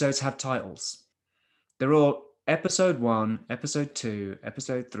the episodes have titles. They're all episode 1, episode 2,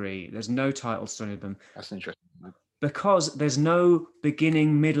 episode 3. There's no titles to any of them. That's interesting. Because there's no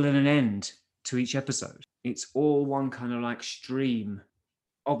beginning, middle, and an end to each episode. It's all one kind of like stream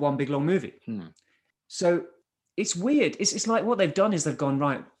of one big long movie. So it's weird. It's like what they've done is they've gone,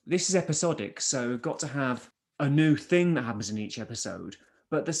 right, this is episodic, so we've got to have a new thing that happens in each episode.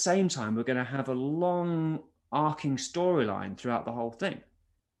 But at the same time, we're going to have a long arcing storyline throughout the whole thing.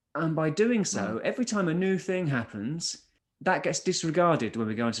 And by doing so, every time a new thing happens, that gets disregarded when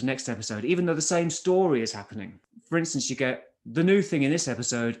we go into the next episode, even though the same story is happening. For instance, you get the new thing in this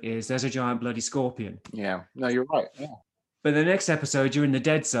episode is there's a giant bloody scorpion. Yeah. No, you're right. Yeah. But the next episode, you're in the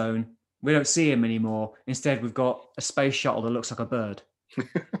dead zone. We don't see him anymore. Instead, we've got a space shuttle that looks like a bird.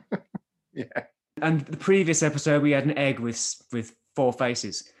 Yeah. And the previous episode, we had an egg with 4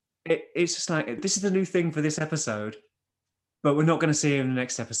 faces. It's just like, this is the new thing for this episode. but we're not going to see him in the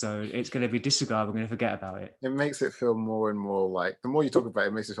next episode. It's going to be disregarded. We're going to forget about it. It makes it feel more and more like, the more you talk about it,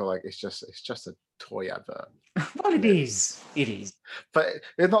 it makes it feel like it's just a toy advert. Well, it is. It is. But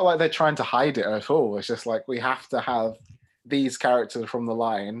it's not like they're trying to hide it at all. It's just like we have to have these characters from the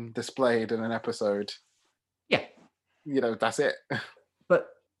line displayed in an episode. Yeah. That's it. But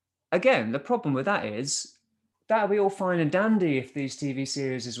again, the problem with that is that would be all fine and dandy if these TV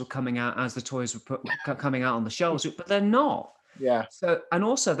series were coming out as the toys were coming out on the shelves, but they're not. Yeah. So, and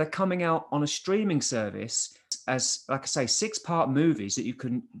also they're coming out on a streaming service as, like I say, 6-part movies that you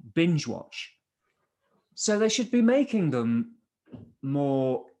can binge watch. So they should be making them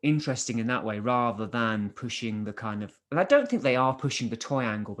more interesting in that way rather than pushing the kind of, and I don't think they are pushing the toy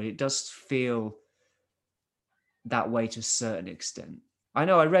angle, but it does feel that way to a certain extent. I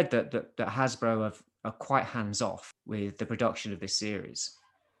know I read that Hasbro are quite hands-off with the production of this series.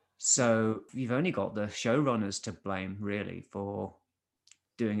 So you've only got the showrunners to blame, really, for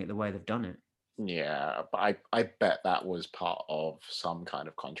doing it the way they've done it. Yeah, but I bet that was part of some kind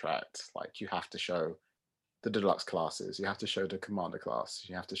of contract. Like, you have to show the deluxe classes, you have to show the commander class,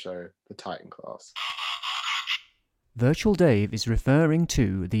 you have to show the Titan class. Virtual Dave is referring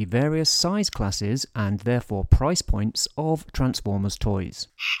to the various size classes and therefore price points of Transformers toys.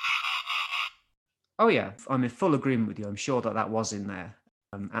 Oh yeah, I'm in full agreement with you. I'm sure that was in there.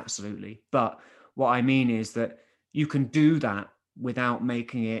 Absolutely. But what I mean is that you can do that without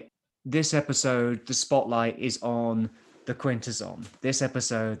making it, this episode, the spotlight is on the Quintesson. This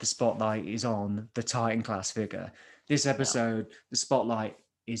episode, the spotlight is on the Titan class figure. This episode, the spotlight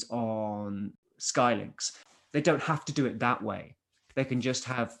is on Skylynx. They don't have to do it that way. They can just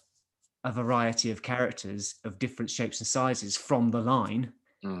have a variety of characters of different shapes and sizes from the line.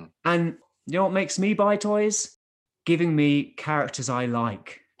 And you know what makes me buy toys? Giving me characters I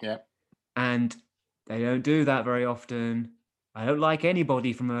like. Yeah. And they don't do that very often. I don't like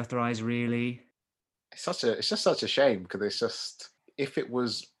anybody from Earthrise, really. It's just such a shame, because it's just, if it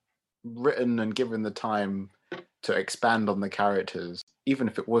was written and given the time to expand on the characters, even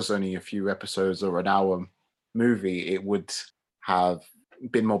if it was only a few episodes or an hour movie, it would have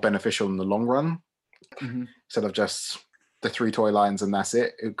been more beneficial in the long run. Instead of just the 3 toy lines and that's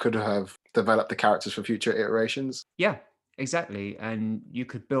it. It could have developed the characters for future iterations. Yeah, exactly. And you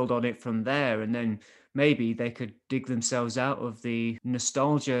could build on it from there, and then maybe they could dig themselves out of the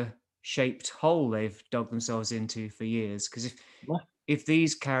nostalgia shaped hole they've dug themselves into for years. Because if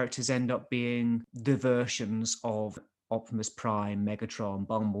these characters end up being the versions of Optimus Prime, Megatron,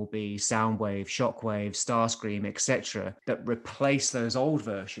 Bumblebee, Soundwave, Shockwave, Starscream, etc., that replace those old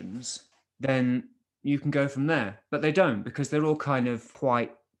versions, then you can go from there. But they don't, because they're all kind of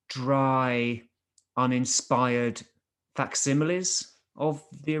quite dry, uninspired facsimiles of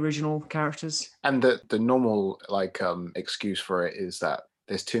the original characters. And the normal excuse for it is that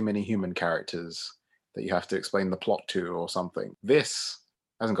there's too many human characters that you have to explain the plot to or something. This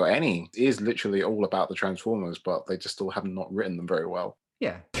hasn't got any. It is literally all about the Transformers, but they just still have not written them very well.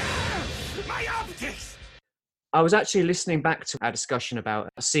 Yeah. My optics! I was actually listening back to our discussion about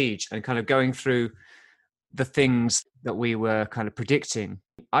Siege and kind of going through the things that we were kind of predicting.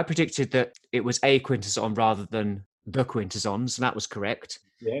 I predicted that it was a Quintesson rather than the Quintessons, and that was correct.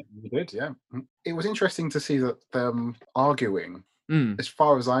 Yeah, you did, yeah. It was interesting to see that them arguing. Mm. As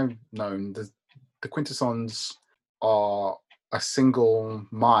far as I've known, the Quintessons are a single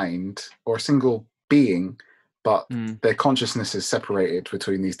mind or a single being, but their consciousness is separated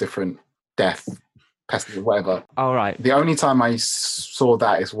between these different death, pest, whatever. All right. The only time I saw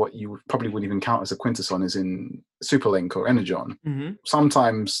that is what you probably wouldn't even count as a Quintesson is in Superlink or Energon. Mm-hmm.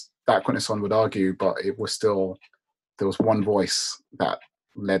 Sometimes that Quintesson would argue, but it was still, there was one voice that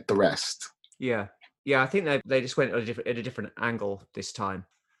led the rest. Yeah. Yeah, I think they just went at a different angle this time,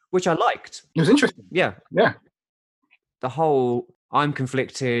 which I liked. It was interesting. Yeah. Yeah. The whole, I'm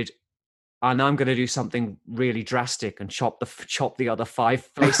conflicted and I'm going to do something really drastic and chop the other 5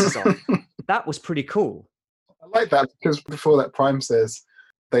 faces off. That was pretty cool. I like that, because before that, Prime says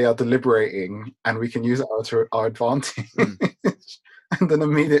they are deliberating and we can use it to our advantage. And then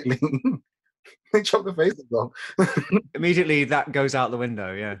immediately they chop the faces off. Immediately that goes out the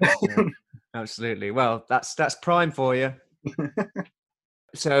window. Yeah. Absolutely. Well, that's Prime for you.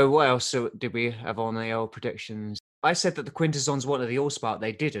 So what else did we have on the old predictions? I said that the Quintessons wanted the Allspark.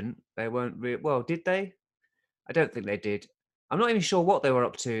 They didn't. They weren't well, did they? I don't think they did. I'm not even sure what they were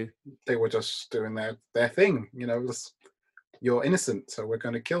up to. They were just doing their thing. You're innocent, so we're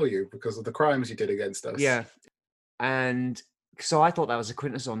going to kill you because of the crimes you did against us. Yeah. And so I thought that was a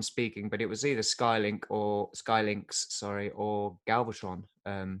Quintesson speaking, but it was either Skylynx or Galvatron,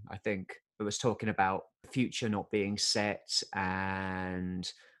 I think. It was talking about the future not being set, and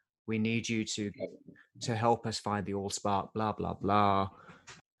we need you to help us find the Allspark, blah, blah, blah.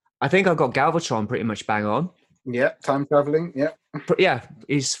 I think I got Galvatron pretty much bang on. Yeah, time traveling. Yeah. But yeah,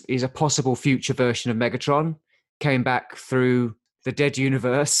 he's a possible future version of Megatron. Came back through the dead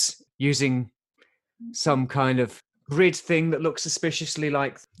universe using some kind of grid thing that looks suspiciously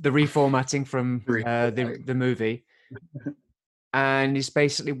like the reformatting from the movie. And he's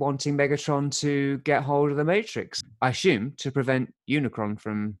basically wanting Megatron to get hold of the Matrix, I assume, to prevent Unicron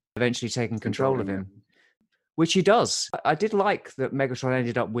from eventually taking control of him, which he does. I did like that Megatron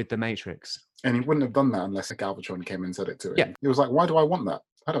ended up with the Matrix. And he wouldn't have done that unless a Galvatron came and said it to him. Yeah. He was like, why do I want that?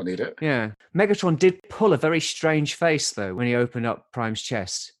 I don't need it. Yeah. Megatron did pull a very strange face, though, when he opened up Prime's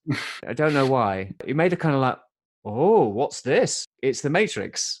chest. I don't know why. He made a kind of like, oh, what's this? It's the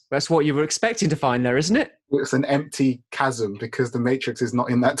Matrix. That's what you were expecting to find there, isn't it? It's an empty chasm because the Matrix is not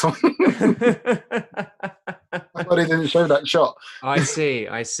in that time. That's why they didn't show that shot. I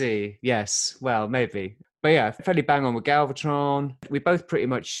see. Yes. Well, maybe. But yeah, fairly bang on with Galvatron. We both pretty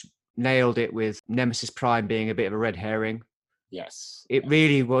much nailed it with Nemesis Prime being a bit of a red herring. Yes. It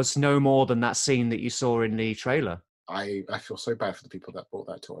really was no more than that scene that you saw in the trailer. I feel so bad for the people that bought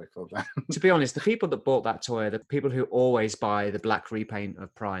that toy for that. To be honest, the people that bought that toy are the people who always buy the black repaint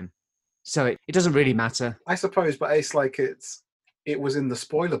of Prime. So it doesn't really matter. I suppose, but it's like it was in the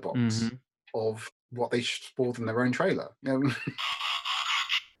spoiler box of what they spoiled in their own trailer.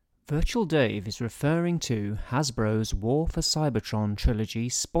 Virtual Dave is referring to Hasbro's War for Cybertron trilogy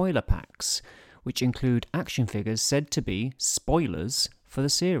spoiler packs, which include action figures said to be spoilers for the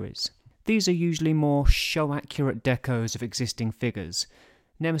series. These are usually more show-accurate decos of existing figures.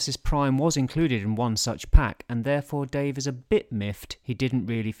 Nemesis Prime was included in one such pack, and therefore Dave is a bit miffed he didn't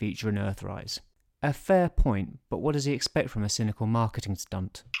really feature an Earthrise. A fair point, but what does he expect from a cynical marketing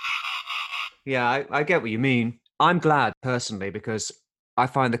stunt? Yeah, I get what you mean. I'm glad, personally, because I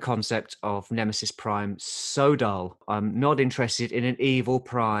find the concept of Nemesis Prime so dull. I'm not interested in an evil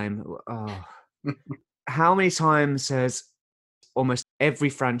Prime. Oh. How many times has almost every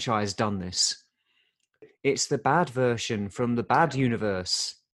franchise done this? It's the bad version from the bad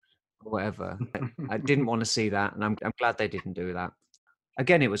universe, or whatever. I didn't want to see that, and I'm glad they didn't do that.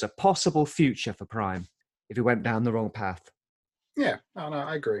 Again, it was a possible future for Prime if he went down the wrong path. Yeah, no,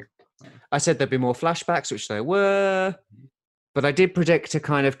 I agree. I said there'd be more flashbacks, which there were, but I did predict a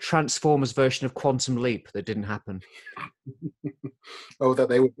kind of Transformers version of Quantum Leap that didn't happen. Oh, that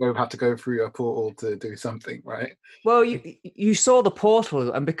they would have to go through a portal to do something, right? Well, you saw the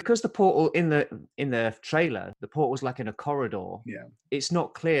portal, and because the portal in the trailer, the portal was like in a corridor. Yeah, it's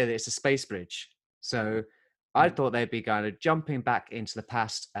not clear that it's a space bridge. So I thought they'd be kind of jumping back into the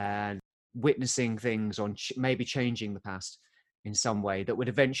past and witnessing things on maybe changing the past in some way that would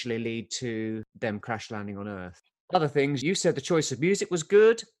eventually lead to them crash landing on Earth. Other things, you said the choice of music was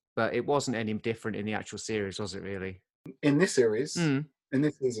good, but it wasn't any different in the actual series, was it really? In this series, in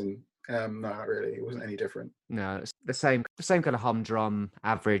this season, no, not really. It wasn't any different. No, it's the same kind of humdrum,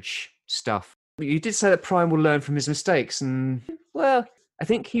 average stuff. You did say that Prime will learn from his mistakes, and well, I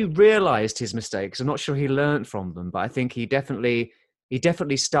think he realised his mistakes. I'm not sure he learned from them, but I think he definitely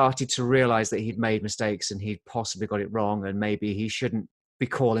started to realise that he'd made mistakes and he'd possibly got it wrong, and maybe he shouldn't be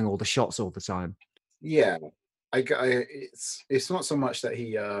calling all the shots all the time. Yeah, it's not so much that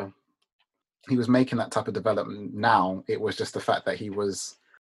he was making that type of development now. It was just the fact that he was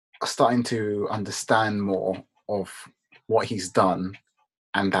starting to understand more of what he's done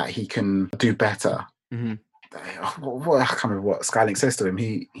and that he can do better. Mm-hmm. I can't remember what Skylink says to him.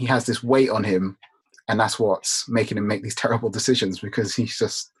 He has this weight on him, and that's what's making him make these terrible decisions, because he's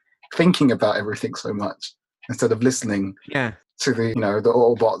just thinking about everything so much instead of listening to the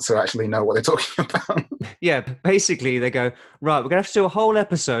Autobots who actually know what they're talking about. Yeah, basically they go, right, we're going to have to do a whole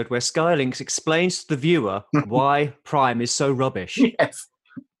episode where Skylynx explains to the viewer why Prime is so rubbish. Yes.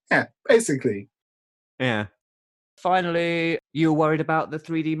 Yeah, basically. Yeah. Finally, you were worried about the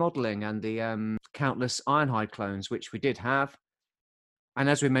 3D modelling and the countless Ironhide clones, which we did have. And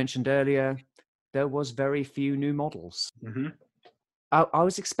as we mentioned earlier, there was very few new models. Mm-hmm. I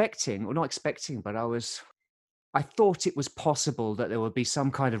was expecting, or not expecting, but I thought it was possible that there would be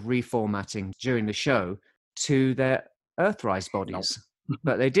some kind of reformatting during the show to their Earthrise bodies. Nope.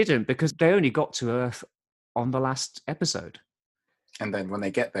 But they didn't, because they only got to Earth on the last episode. And then when they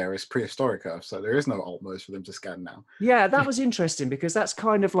get there, it's prehistoric Earth, so there is no alt modes for them to scan now. Yeah, that was interesting, because that's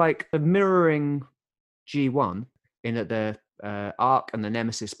kind of like a mirroring G1, in that the Ark and the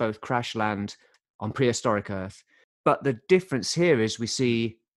Nemesis both crash land on prehistoric Earth. But the difference here is we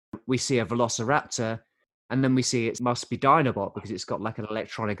see a Velociraptor And then we see it must be Dinobot because it's got like an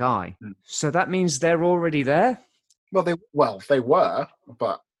electronic eye. Mm. So that means they're already there? Well, they were,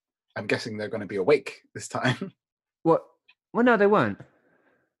 but I'm guessing they're going to be awake this time. What? Well, no, they weren't.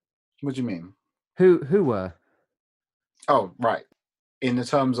 What do you mean? Who were? Oh, right. In the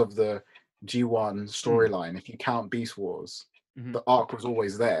terms of the G1 storyline, if you count Beast Wars, Mhm. the arc was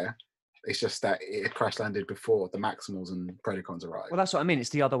always there. It's just that it crash landed before the Maximals and Predacons arrived. Well, that's what I mean. It's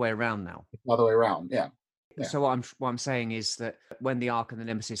the other way around now. The other way around, yeah. Yeah. So what I'm saying is that when the Ark and the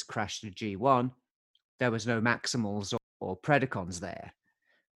Nemesis crashed to G1, there was no Maximals or Predacons there,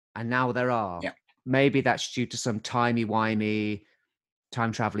 and now there are. Yeah. Maybe that's due to some timey-wimey,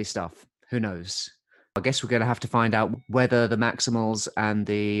 time travel stuff. Who knows? I guess we're going to have to find out whether the Maximals and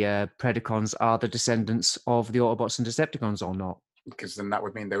the Predacons are the descendants of the Autobots and Decepticons or not, Because then that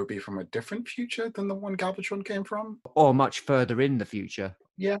would mean they would be from a different future than the one Galvatron came from. or much further in the future.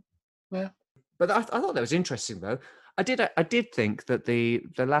 Yeah, yeah. But I thought that was interesting, though. I did think that the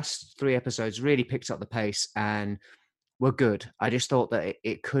last 3 episodes really picked up the pace and were good. I just thought that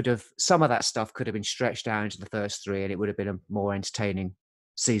it could have, some of that stuff could have been stretched down into the first 3, and it would have been a more entertaining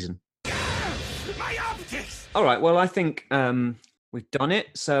season. My optics! All right. Well, I think we've done it.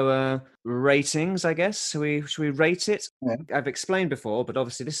 So ratings, I guess. Should we rate it? Yeah. I've explained before, but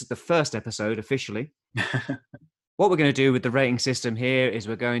obviously this is the first episode officially. What we're going to do with the rating system here is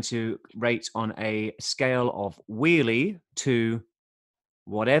we're going to rate on a scale of Wheelie to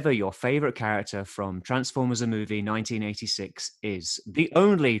whatever your favorite character from Transformers the movie 1986 is. The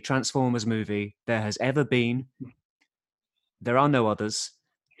only Transformers movie there has ever been. There are no others.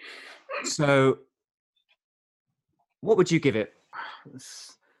 So what would you give it?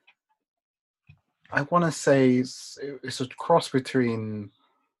 I want to say it's a cross between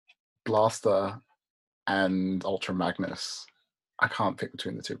Blaster and Ultra Magnus. I can't pick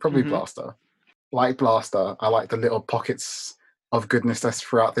between the two. Probably Mhm. Blaster. Like Blaster, I like the little pockets of goodness that's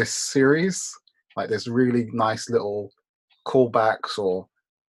throughout this series. Like there's really nice little callbacks or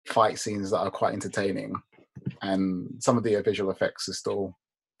fight scenes that are quite entertaining. And some of the visual effects are still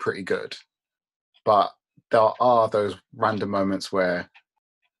pretty good. But there are those random moments where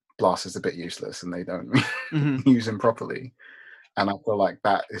Blaster's a bit useless and they don't Mhm. use him properly. And I feel like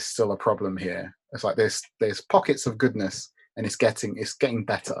that is still a problem here. It's like there's pockets of goodness and it's getting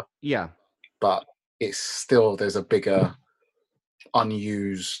better, Yeah. but it's still there's a bigger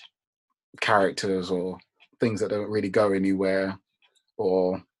unused characters or things that don't really go anywhere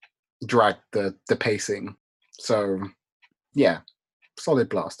or drag the pacing. So yeah, solid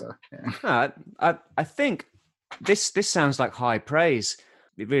Blaster. Yeah. No, I think this sounds like high praise.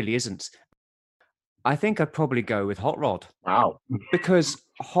 It really isn't. I think I'd probably go with Hot Rod Wow. because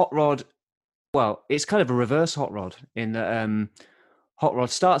Hot Rod, well, it's kind of a reverse Hot Rod in that Hot Rod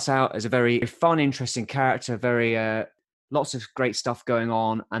starts out as a very fun, interesting character, very lots of great stuff going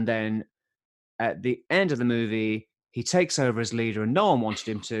on, and then at the end of the movie, he takes over as leader, and no one wanted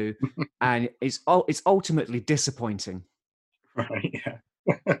him to, and it's ultimately disappointing. Right,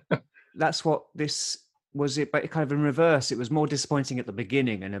 yeah. That's what this was, it, but kind of in reverse. It was more disappointing at the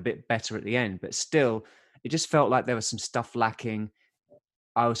beginning and a bit better at the end, but still, it just felt like there was some stuff lacking.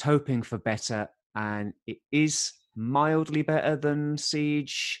 I was hoping for better, and it is mildly better than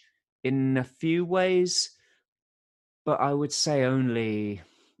Siege in a few ways, but I would say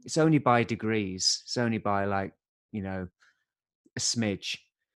it's only by degrees. It's only by like, a smidge.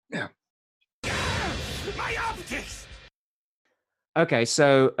 Yeah. My optics! Okay,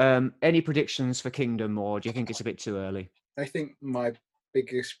 so any predictions for Kingdom, or do you think it's a bit too early? I think my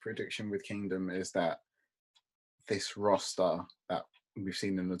biggest prediction with Kingdom is that this roster that we've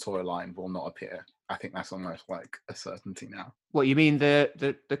seen in the toy line will not appear. I think that's almost like a certainty now. What, you mean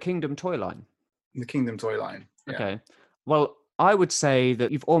the Kingdom toy line? The Kingdom toy line. Yeah. Okay. Well, I would say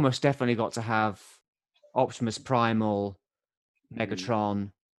that you've almost definitely got to have Optimus Primal,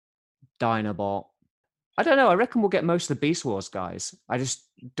 Megatron, Dinobot. I don't know. I reckon we'll get most of the Beast Wars guys. I just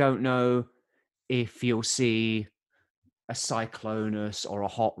don't know if you'll see a Cyclonus or a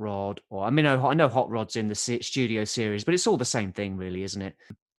Hot Rod, or I know Hot Rod's in the studio series, but it's all the same thing, really, isn't it?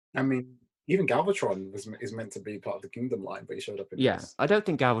 I mean, even Galvatron is meant to be part of the Kingdom line, but he showed up in Yeah, this. I don't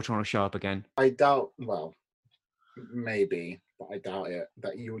think Galvatron will show up again. I doubt, well, maybe, but I doubt it,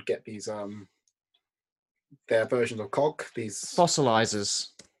 that you would get these, their versions of Cog, these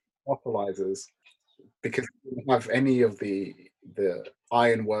Fossilizers. fossilizers, because you don't have any of the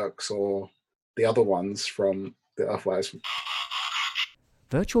Ironworks or the other ones from the Earthwise.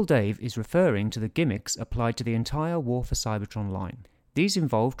 Virtual Dave is referring to the gimmicks applied to the entire War for Cybertron line. These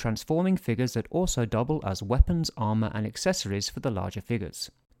involve transforming figures that also double as weapons, armor, and accessories for the larger figures.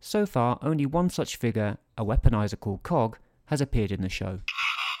 so far only one such figure, a weaponizer called Cog, has appeared in the show.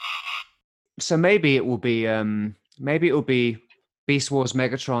 So maybe it will be Beast Wars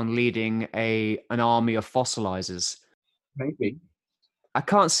Megatron leading an army of fossilizers. Maybe. I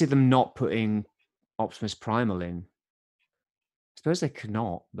can't see them not putting Optimus Primal in. I suppose they could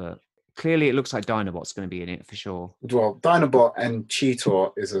not, but clearly it looks like Dinobot's going to be in it for sure. Well, Dinobot and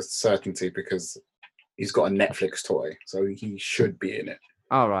Cheetor is a certainty because he's got a Netflix toy, so he should be in it.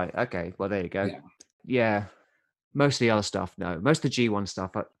 All right. Okay. Well, there you go. Yeah. Most of the other stuff, no. Most of the G1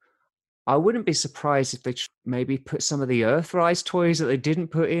 stuff, I wouldn't be surprised if they maybe put some of the Earthrise toys that they didn't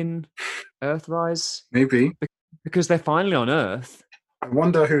put in Earthrise. Maybe. Because they're finally on Earth. I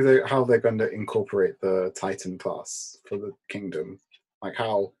wonder how they're going to incorporate the Titan class for the Kingdom. Like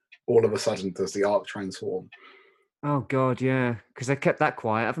how all of a sudden does the Ark transform? Oh, God, yeah. Because they kept that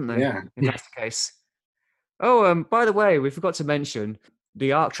quiet, haven't they? Yeah. If that's the case. Oh, by the way, we forgot to mention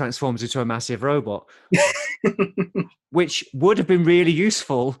the Ark transforms into a massive robot, which would have been really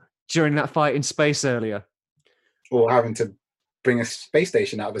useful during that fight in space earlier. Or having to bring a space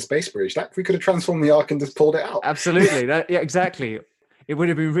station out of a space bridge. That we could have transformed the Ark and just pulled it out. Absolutely. Yeah, exactly. It would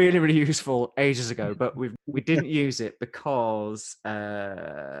have been really, really useful ages ago, but we didn't use it because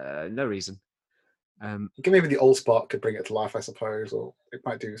no reason. Maybe the old spark could bring it to life, I suppose, or it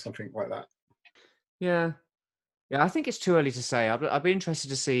might do something like that. Yeah. I think it's too early to say. I'd be interested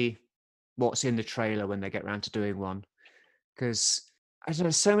to see what's in the trailer when they get around to doing one, because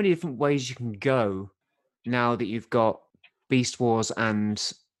there's so many different ways you can go now that you've got Beast Wars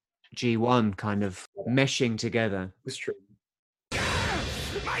and G1 kind of meshing together. It's true.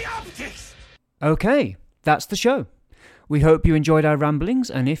 My optics! Okay, that's the show. We hope you enjoyed our ramblings,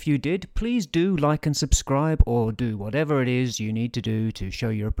 and if you did, please do like and subscribe or do whatever it is you need to do to show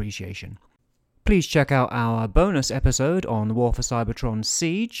your appreciation. Please check out our bonus episode on War for Cybertron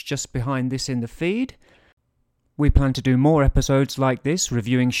Siege just behind this in the feed. We plan to do more episodes like this,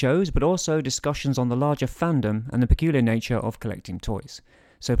 reviewing shows, but also discussions on the larger fandom and the peculiar nature of collecting toys.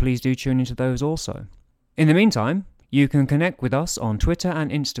 So please do tune into those also. In the meantime, you can connect with us on Twitter and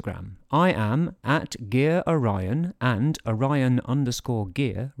Instagram. I am at GearOrion and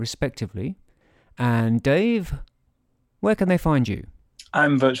Orion_Gear, respectively. And Dave, where can they find you?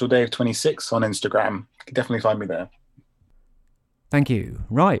 I'm VirtualDave26 on Instagram. You can definitely find me there. Thank you.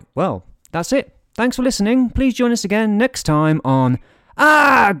 Right, well, that's it. Thanks for listening. Please join us again next time on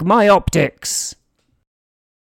AG My Optics.